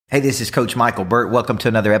Hey, this is Coach Michael Burt. Welcome to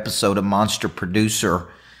another episode of Monster Producer.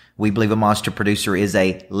 We believe a monster producer is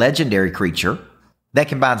a legendary creature that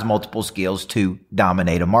combines multiple skills to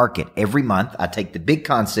dominate a market. Every month, I take the big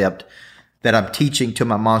concept that I'm teaching to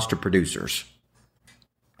my monster producers,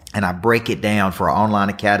 and I break it down for our online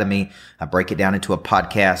academy. I break it down into a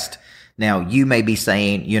podcast. Now, you may be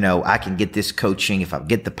saying, I can get this coaching if I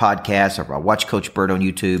get the podcast or if I watch Coach Burt on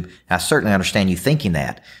YouTube. I certainly understand you thinking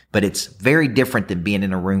that, but it's very different than being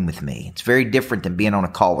in a room with me. It's very different than being on a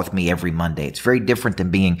call with me every Monday. It's very different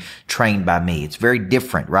than being trained by me. It's very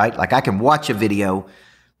different, right? Like I can watch a video,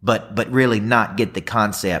 but really not get the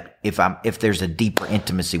concept if there's a deeper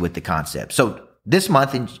intimacy with the concept. So this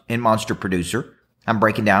month in Monster Producer, I'm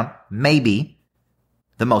breaking down maybe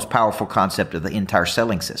the most powerful concept of the entire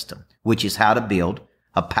selling system, which is how to build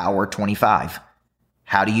a Power 25.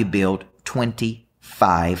 How do you build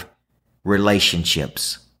 25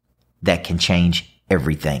 relationships that can change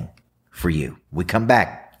everything for you? We come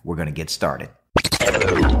back, we're going to get started.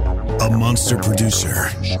 A monster producer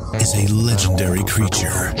is a legendary creature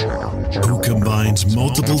who combines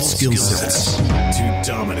multiple skill sets to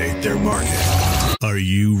dominate their market. Are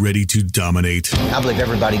you ready to dominate? I believe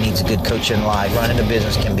everybody needs a good coach in life. Running a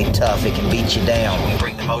business can be tough. It can beat you down. We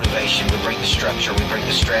bring the motivation. We bring the structure. We bring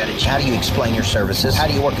the strategy. How do you explain your services? How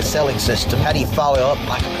do you work a selling system? How do you follow up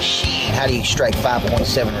like a machine? How do you extract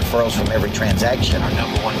 5.7 referrals from every transaction? Our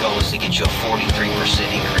number one goal is to get you a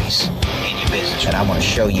 43% increase in your business. And I want to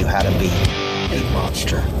show you how to be a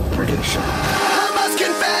monster producer. I must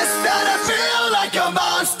confess that I feel like a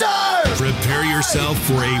monster. Prepare yourself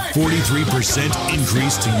for a 43%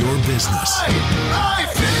 increase to your business. I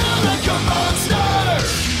feel like a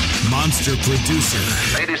monster. Monster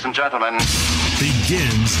Producer. Ladies and gentlemen,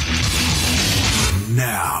 Begins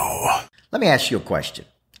now. Let me ask you a question.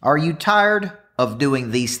 Are you tired of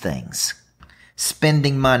doing these things?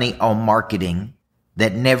 Spending money on marketing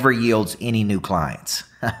that never yields any new clients.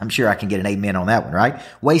 I'm sure I can get an amen on that one, right?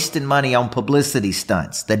 Wasting money on publicity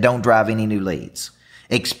stunts that don't drive any new leads.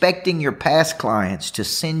 Expecting your past clients to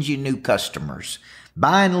send you new customers.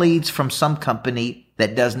 Buying leads from some company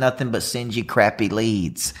that does nothing but send you crappy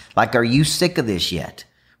leads. Like, are you sick of this yet?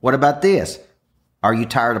 What about this? Are you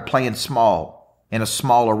tired of playing small in a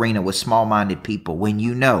small arena with small-minded people when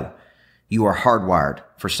you know you are hardwired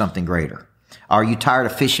for something greater? Are you tired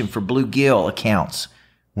of fishing for bluegill accounts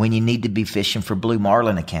when you need to be fishing for blue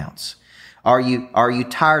marlin accounts? Are you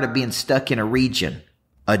tired of being stuck in a region,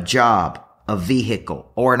 a job, a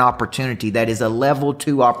vehicle, or an opportunity that is a level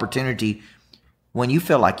 2 opportunity when you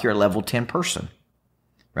feel like you're a level 10 person,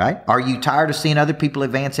 right? Are you tired of seeing other people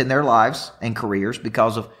advance in their lives and careers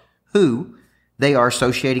because of who they are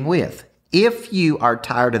associating with? If you are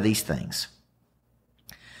tired of these things,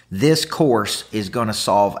 this course is going to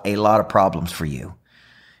solve a lot of problems for you,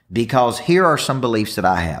 because here are some beliefs that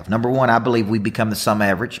I have. Number one, I believe we become the sum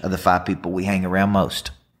average of the 5 people we hang around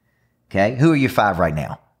most. Okay. Who are your 5 right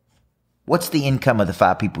now? What's the income of the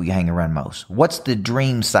 5 people you hang around most? What's the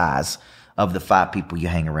dream size of the 5 people you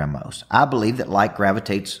hang around most? I believe that like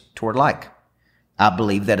gravitates toward like. I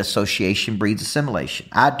believe that association breeds assimilation.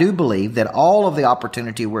 I do believe that all of the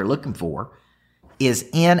opportunity we're looking for is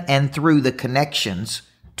in and through the connections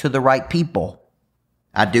to the right people.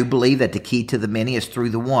 I do believe that the key to the many is through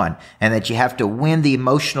the one, and that you have to win the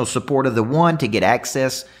emotional support of the one to get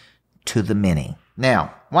access to the many.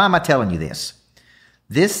 Now, why am I telling you this?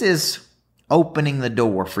 This is opening the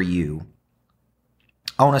door for you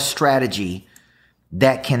on a strategy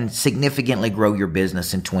that can significantly grow your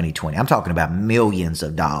business in 2020. I'm talking about millions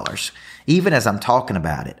of dollars. Even as I'm talking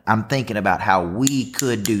about it, I'm thinking about how we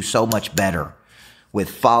could do so much better with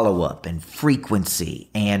follow-up and frequency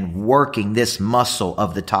and working this muscle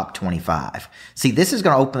of the top 25. See, this is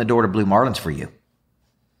going to open the door to blue marlins for you.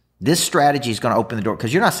 This strategy is going to open the door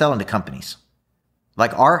because you're not selling to companies.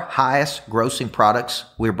 Like our highest grossing products,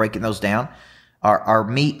 we're breaking those down, are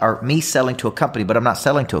me selling to a company, but I'm not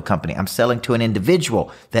selling to a company. I'm selling to an individual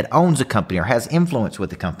that owns a company or has influence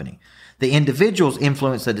with the company. The individuals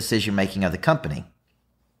influence the decision-making of the company.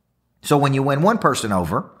 So when you win one person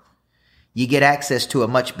over, you get access to a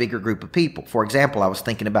much bigger group of people. For example, I was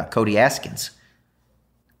thinking about Cody Askins.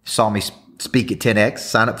 Saw me speak at 10X,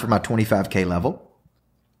 sign up for my 25K level.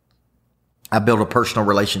 I built a personal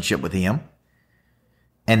relationship with him.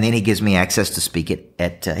 And then he gives me access to speak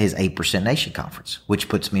at his 8% Nation Conference, which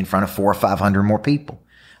puts me in front of 400 or 500 more people.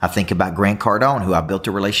 I think about Grant Cardone, who I built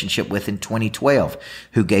a relationship with in 2012,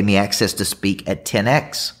 who gave me access to speak at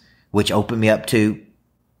 10X, which opened me up to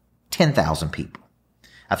 10,000 people.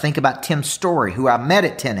 I think about Tim Story, who I met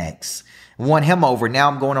at 10X, won him over. Now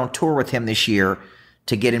I'm going on tour with him this year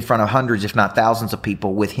to get in front of hundreds, if not thousands of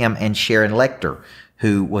people with him and Sharon Lechter,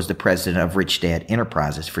 who was the president of Rich Dad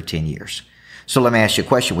Enterprises for 10 years. So let me ask you a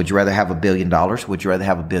question. Would you rather have $1 billion? Would you rather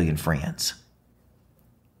have 1 billion friends?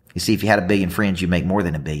 You see, if you had 1 billion friends, you make more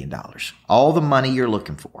than $1 billion. All the money you're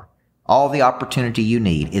looking for, all the opportunity you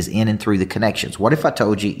need is in and through the connections. What if I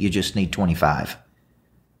told you you just need 25?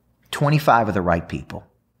 25 of the right people.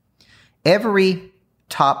 Every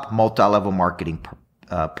top multi-level marketing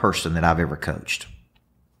person that I've ever coached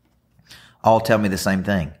all tell me the same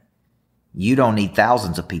thing. You don't need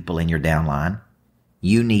thousands of people in your downline.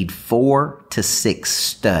 You need 4 to 6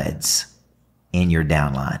 studs in your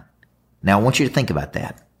downline. Now, I want you to think about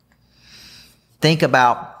that. Think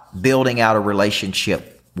about building out a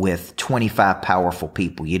relationship with 25 powerful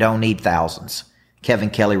people. You don't need thousands. Kevin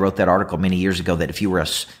Kelly wrote that article many years ago that if you were a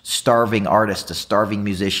starving artist, a starving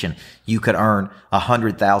musician, you could earn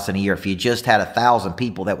 $100,000 a year. If you just had 1,000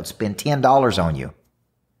 people that would spend $10 on you.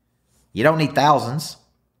 You don't need thousands.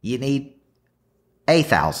 You need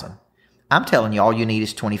 1,000. I'm telling you, all you need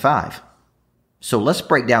is 25. So let's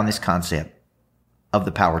break down this concept of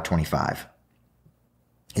the power 25.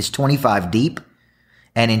 It's 25 deep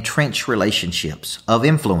and entrenched relationships of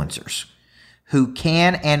influencers who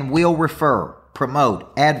can and will refer,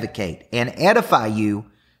 promote, advocate, and edify you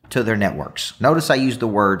to their networks. Notice I use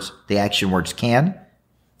the action words can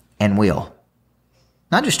and will.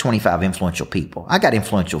 Not just 25 influential people. I got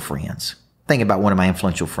influential friends. Think about one of my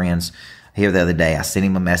influential friends here the other day. I sent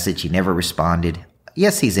him a message. He never responded.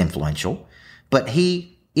 Yes, he's influential, but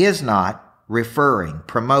he is not referring,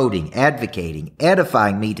 promoting, advocating,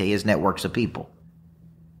 edifying me to his networks of people.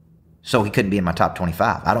 So he couldn't be in my top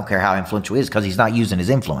 25. I don't care how influential he is because he's not using his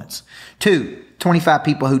influence. 2, 25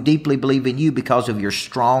 people who deeply believe in you because of your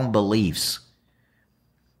strong beliefs.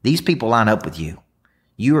 These people line up with you.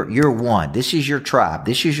 You're one. This is your tribe.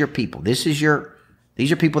 This is your people. These are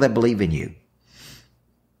people that believe in you.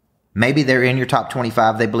 Maybe they're in your top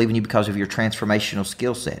 25. They believe in you because of your transformational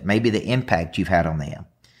skill set. Maybe the impact you've had on them.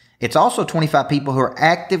 It's also 25 people who are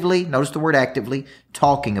actively, notice the word actively,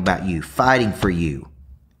 talking about you, fighting for you,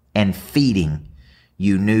 and feeding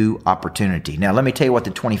you new opportunity. Now, let me tell you what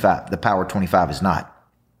the power 25 is not.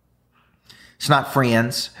 It's not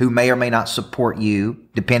friends who may or may not support you,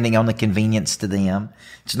 depending on the convenience to them.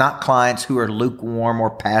 It's not clients who are lukewarm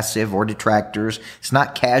or passive or detractors. It's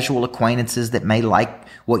not casual acquaintances that may like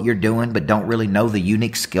what you're doing but don't really know the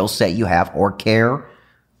unique skill set you have or care.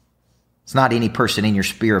 It's not any person in your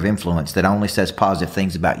sphere of influence that only says positive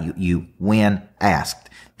things about you when asked.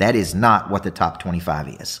 That is not what the top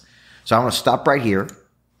 25 is. So I want to stop right here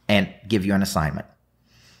and give you an assignment.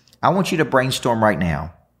 I want you to brainstorm right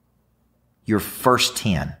now your first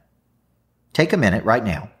 10. Take a minute right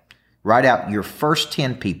now. Write out your first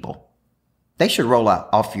 10 people. They should roll out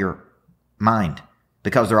off your mind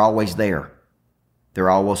because they're always there. They're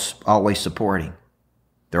always supporting.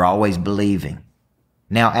 They're always believing.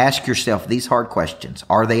 Now ask yourself these hard questions.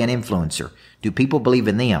 Are they an influencer? Do people believe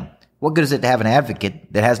in them? What good is it to have an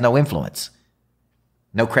advocate that has no influence,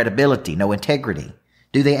 no credibility, no integrity?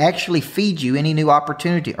 Do they actually feed you any new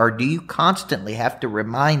opportunity, or do you constantly have to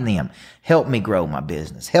remind them, help me grow my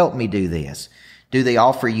business, help me do this? Do they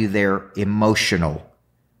offer you their emotional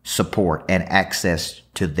support and access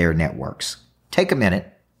to their networks? Take a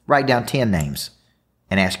minute, write down 10 names,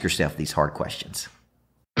 and ask yourself these hard questions.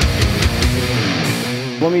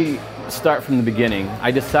 Let me start from the beginning.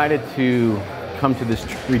 I decided to come to this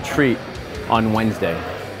retreat on Wednesday.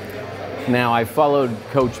 Now, I followed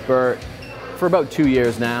Coach Burt for about 2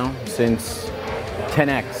 years now, since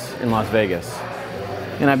 10X in Las Vegas.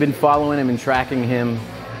 And I've been following him and tracking him,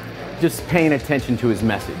 just paying attention to his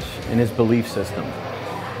message and his belief system.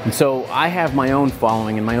 And so I have my own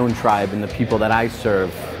following and my own tribe and the people that I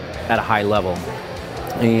serve at a high level.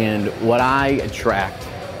 And what I attract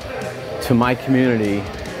to my community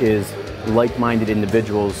is like-minded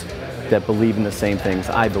individuals that believe in the same things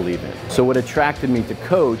I believe in. So what attracted me to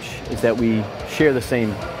Coach is that we share the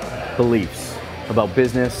same beliefs about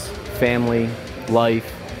business, family,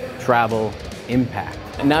 life, travel, impact.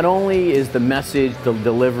 And not only is the message, the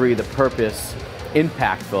delivery, the purpose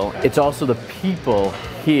impactful, it's also the people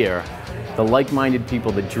here, the like-minded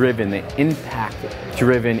people, the driven, the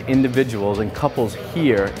impact-driven individuals and couples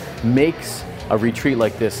here makes a retreat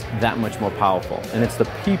like this that much more powerful. And it's the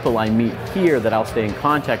people I meet here that I'll stay in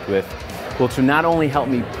contact with, which will not only help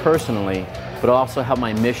me personally, but also help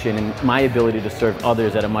my mission and my ability to serve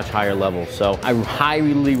others at a much higher level. So I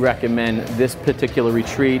highly recommend this particular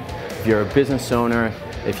retreat. If you're a business owner,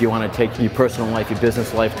 if you want to take your personal life, your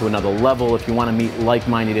business life to another level, if you want to meet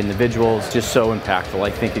like-minded individuals, just so impactful.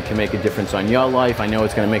 I think it can make a difference on your life. I know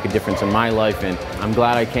it's going to make a difference in my life, and I'm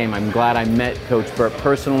glad I came. I'm glad I met Coach Burt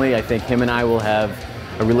personally. I think him and I will have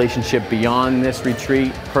a relationship beyond this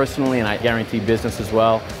retreat personally, and I guarantee business as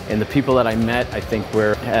well. And the people that I met, I think we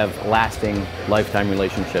have lasting lifetime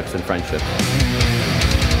relationships and friendships.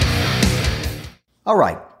 All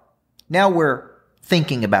right. Now we're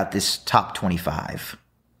thinking about this top 25.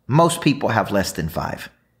 Most people have less than 5.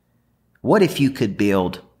 What if you could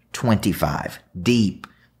build 25 deep,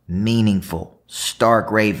 meaningful,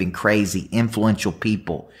 stark, raving, crazy, influential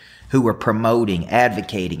people who are promoting,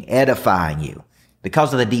 advocating, edifying you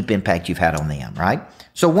because of the deep impact you've had on them, right?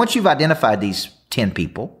 So once you've identified these 10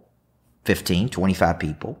 people, 15, 25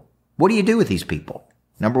 people, what do you do with these people?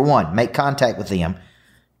 Number 1, make contact with them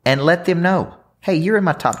and let them know, hey, you're in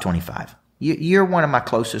my top 25. You're one of my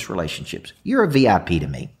closest relationships. You're a VIP to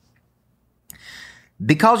me.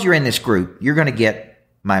 Because you're in this group, you're going to get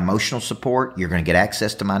my emotional support. You're going to get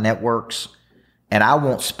access to my networks. And I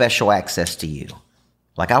want special access to you.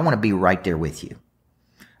 Like, I want to be right there with you.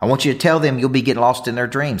 I want you to tell them you'll be getting lost in their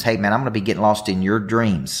dreams. Hey, man, I'm going to be getting lost in your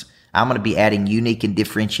dreams. I'm going to be adding unique and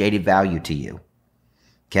differentiated value to you.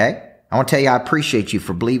 Okay? I want to tell you I appreciate you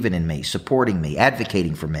for believing in me, supporting me,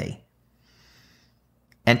 advocating for me.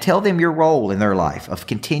 And tell them your role in their life of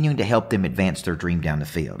continuing to help them advance their dream down the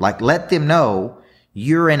field. Like, let them know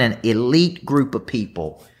you're in an elite group of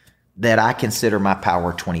people that I consider my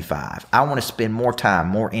Power 25. I want to spend more time,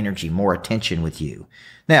 more energy, more attention with you.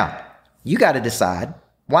 Now, you got to decide,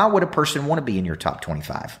 why would a person want to be in your top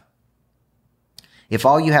 25? If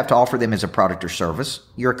all you have to offer them is a product or service,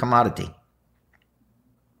 you're a commodity.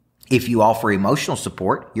 If you offer emotional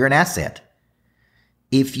support, you're an asset.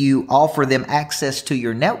 If you offer them access to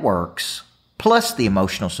your networks, plus the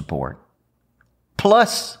emotional support,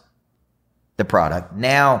 plus the product,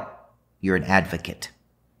 now you're an advocate.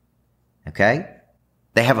 Okay?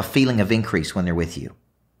 They have a feeling of increase when they're with you.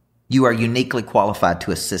 You are uniquely qualified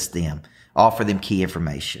to assist them, offer them key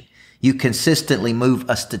information. You consistently move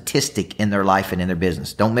a statistic in their life and in their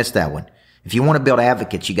business. Don't miss that one. If you want to build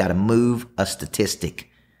advocates, you got to move a statistic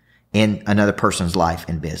in another person's life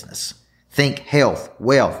and business. Think health,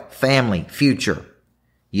 wealth, family, future.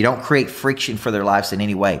 You don't create friction for their lives in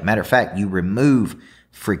any way. Matter of fact, you remove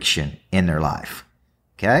friction in their life.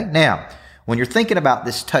 Okay? Now, when you're thinking about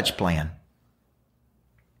this touch plan,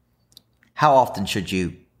 how often should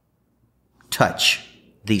you touch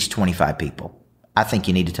these 25 people? I think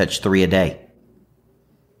you need to touch 3 a day.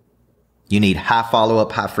 You need high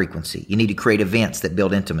follow-up, high frequency. You need to create events that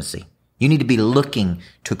build intimacy. You need to be looking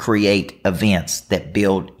to create events that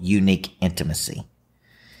build unique intimacy.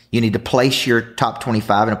 You need to place your top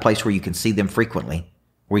 25 in a place where you can see them frequently,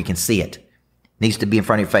 where you can see it. It needs to be in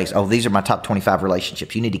front of your face. Oh, these are my top 25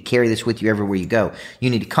 relationships. You need to carry this with you everywhere you go.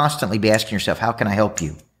 You need to constantly be asking yourself, how can I help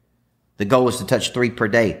you? The goal is to touch 3 per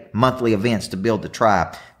day, monthly events to build the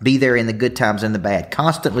tribe. Be there in the good times and the bad.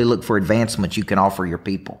 Constantly look for advancements you can offer your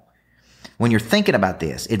people. When you're thinking about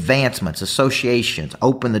this, advancements, associations,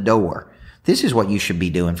 open the door. This is what you should be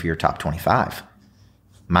doing for your top 25.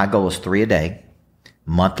 My goal is 3 a day,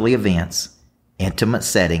 monthly events, intimate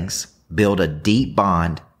settings, build a deep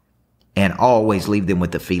bond, and always leave them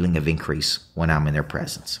with a feeling of increase when I'm in their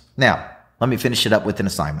presence. Now, let me finish it up with an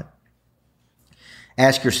assignment.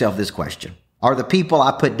 Ask yourself this question. Are the people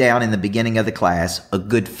I put down in the beginning of the class a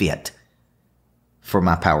good fit for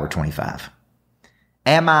my Power 25?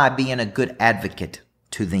 Am I being a good advocate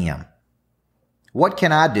to them? What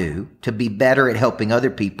can I do to be better at helping other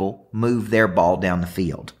people move their ball down the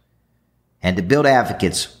field? And to build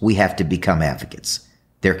advocates, we have to become advocates.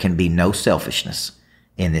 There can be no selfishness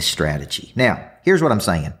in this strategy. Now, here's what I'm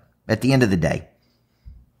saying. At the end of the day,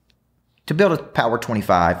 to build a Power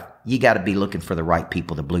 25, you got to be looking for the right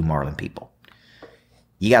people, the Blue Marlin people.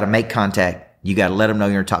 You got to make contact. You got to let them know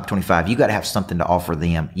you're in top 25. You got to have something to offer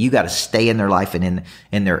them. You got to stay in their life and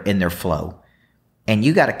in their flow. And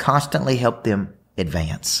you got to constantly help them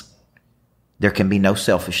advance. There can be no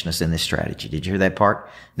selfishness in this strategy. Did you hear that part?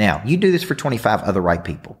 Now, you do this for 25 other right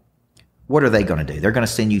people. What are they going to do? They're going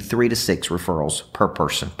to send you 3 to 6 referrals per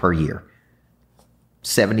person per year.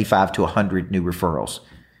 75 to 100 new referrals.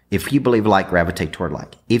 If you believe like, gravitate toward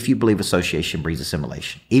like. If you believe association breeds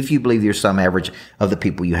assimilation. If you believe you're some average of the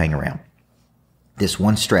people you hang around. This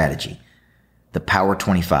one strategy, the Power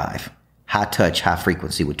 25, high touch, high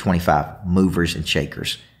frequency with 25 movers and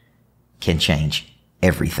shakers, can change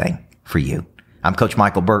everything for you. I'm Coach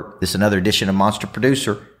Michael Burt. This is another edition of Monster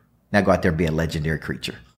Producer. Now go out there and be a legendary creature.